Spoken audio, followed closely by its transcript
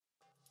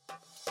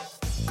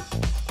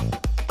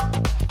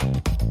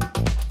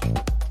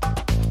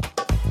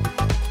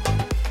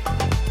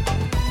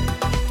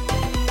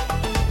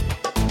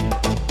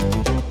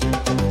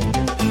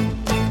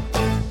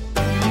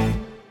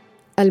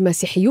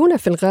المسيحيون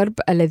في الغرب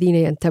الذين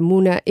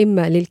ينتمون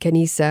إما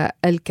للكنيسة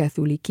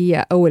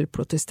الكاثوليكية أو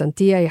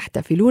البروتستانتية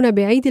يحتفلون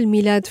بعيد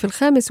الميلاد في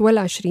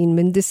 25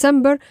 من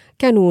ديسمبر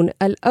كانون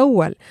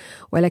الأول،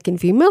 ولكن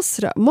في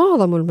مصر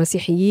معظم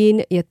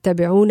المسيحيين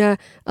يتبعون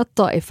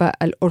الطائفة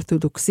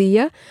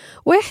الأرثوذكسية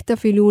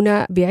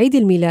ويحتفلون بعيد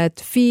الميلاد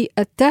في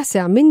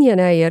 9 من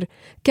يناير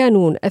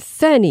كانون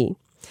الثاني.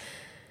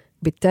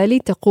 بالتالي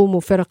تقوم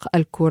فرق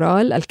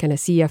الكورال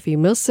الكنسية في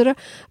مصر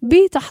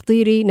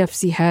بتحضير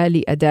نفسها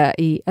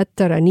لأداء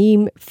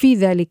الترانيم في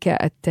ذلك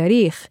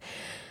التاريخ.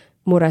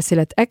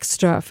 مراسلة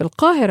إكسترا في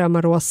القاهرة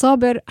مروة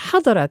صابر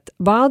حضرت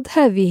بعض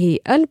هذه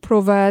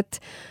البروفات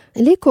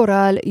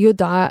لكورال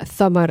يدعى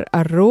ثمر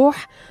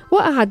الروح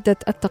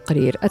وأعدت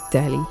التقرير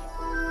التالي.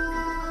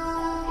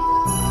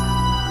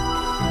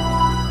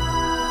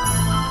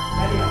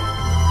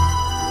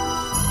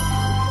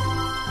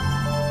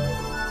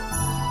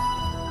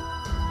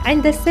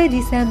 عند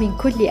 6 من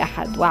كل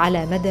أحد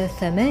وعلى مدى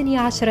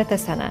 18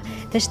 سنة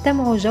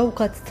تجتمع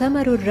جوقة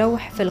ثمر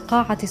الروح في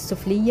القاعة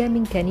السفلية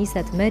من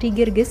كنيسة ماري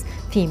جرجس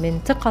في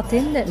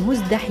منطقة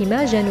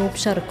مزدحمة جنوب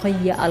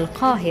شرقي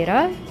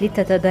القاهرة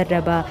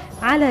لتتدرب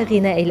على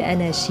غناء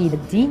الأناشيد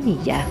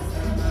الدينية.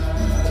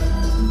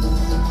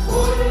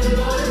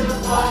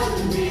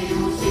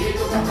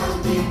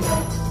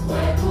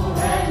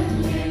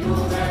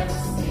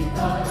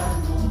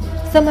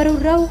 ثمر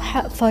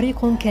الروح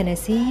فريق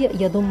كنسي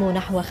يضم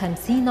نحو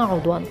 50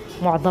 عضواً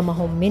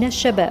معظمهم من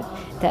الشباب،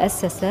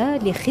 تأسس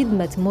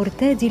لخدمة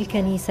مرتادي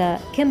الكنيسة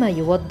كما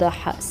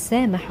يوضح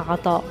سامح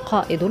عطاء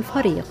قائد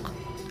الفريق.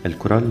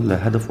 الكورال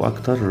هدفه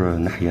أكتر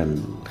ناحية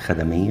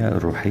الخدمية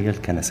الروحية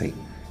الكنسية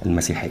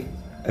المسيحية،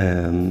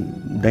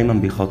 دايما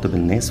بيخاطب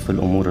الناس في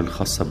الأمور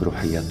الخاصة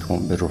بروحياتهم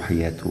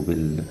بالروحيات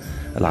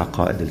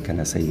وبالعقائد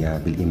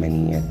الكنسية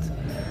بالإيمانيات،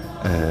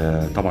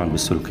 طبعا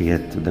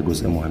بالسلوكيات ده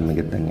جزء مهم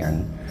جدا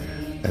يعني،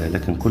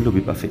 لكن كله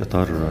بيبقى في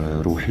إطار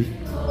روحي.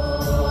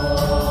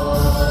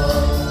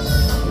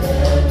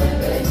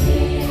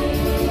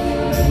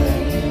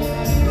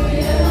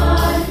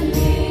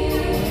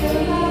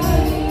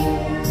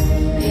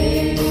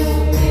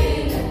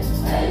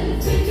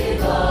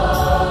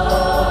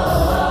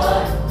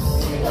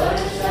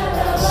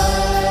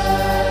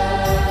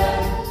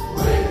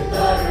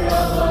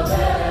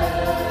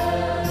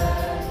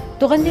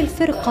 تغني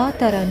الفرقة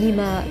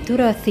ترانيم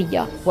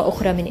تراثية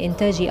وأخرى من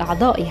إنتاج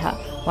أعضائها،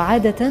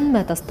 وعادة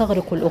ما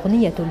تستغرق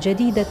الأغنية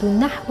الجديدة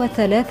نحو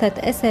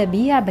 3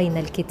 أسابيع بين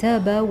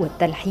الكتابة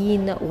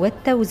والتلحين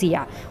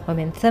والتوزيع،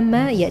 ومن ثم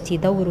يأتي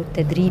دور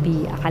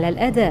التدريب على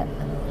الأداء.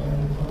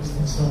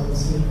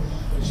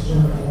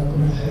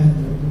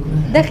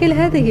 داخل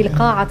هذه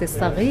القاعة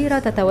الصغيرة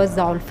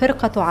تتوزع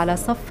الفرقة على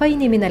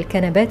صفين من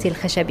الكنبات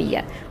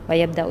الخشبية،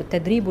 ويبدأ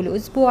التدريب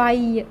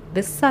الأسبوعي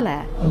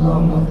بالصلاة.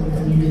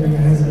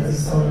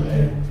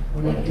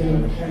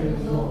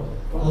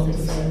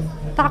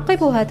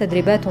 تعقبها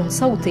تدريبات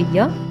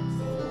صوتية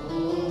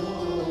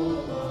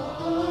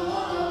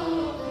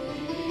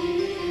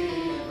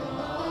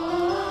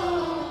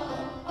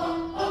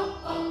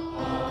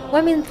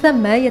ومن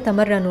ثم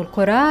يتمرن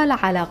الكورال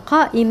على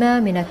قائمة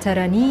من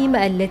الترانيم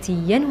التي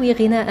ينوي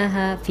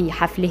غناءها في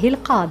حفله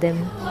القادم.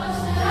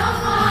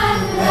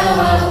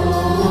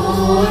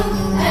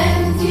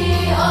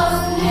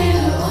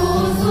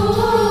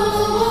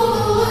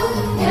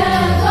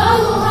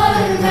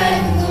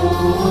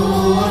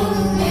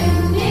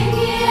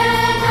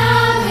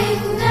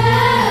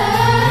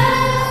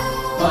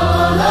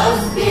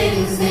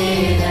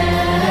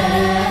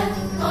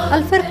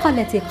 الفرقة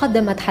التي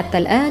قدمت حتى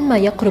الآن ما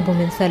يقرب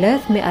من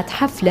 300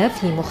 حفلة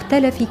في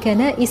مختلف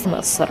كنائس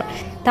مصر،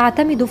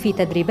 تعتمد في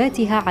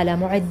تدريباتها على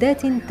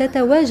معدات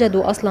تتواجد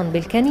أصلاً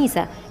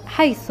بالكنيسة،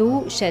 حيث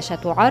شاشة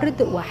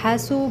عرض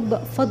وحاسوب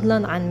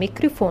فضلاً عن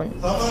ميكروفون.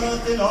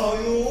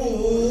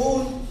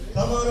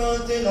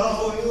 ثمرات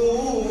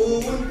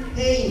العيون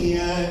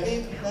هي.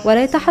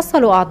 ولا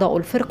يتحصل أعضاء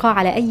الفرقة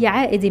على أي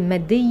عائد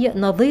مادي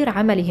نظير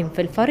عملهم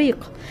في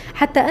الفريق،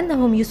 حتى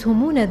أنهم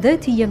يسهمون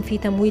ذاتياً في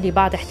تمويل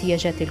بعض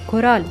احتياجات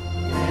الكورال.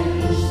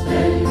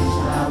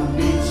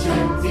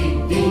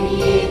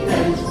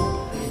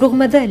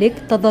 رغم ذلك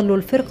تظل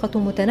الفرقة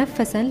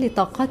متنفساً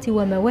لطاقات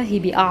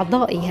ومواهب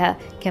أعضائها،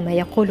 كما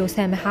يقول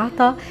سامح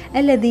عطاء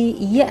الذي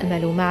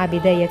يأمل مع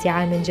بداية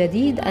عام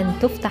جديد أن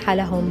تفتح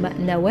لهم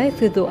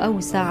نوافذ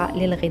أوسع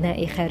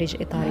للغناء خارج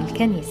إطار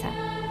الكنيسة.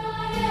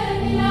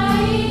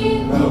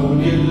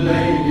 كون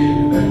الليل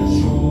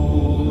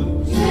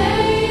المنشود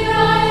سير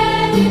على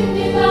ذنب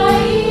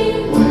بعيد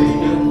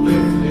وين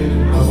الطفل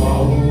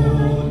الموعود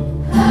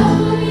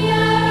كون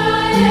يرى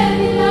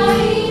على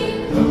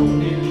العيد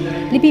كون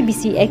الليل.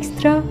 لBBC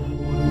إكسترا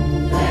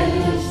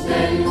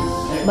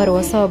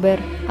مروة صابر،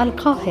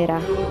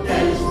 القاهرة.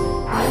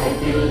 على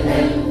كل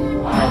قلب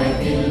وعلى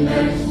كل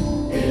مجد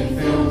الف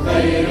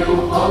وخير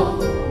وحب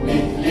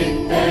مثل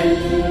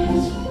التلج.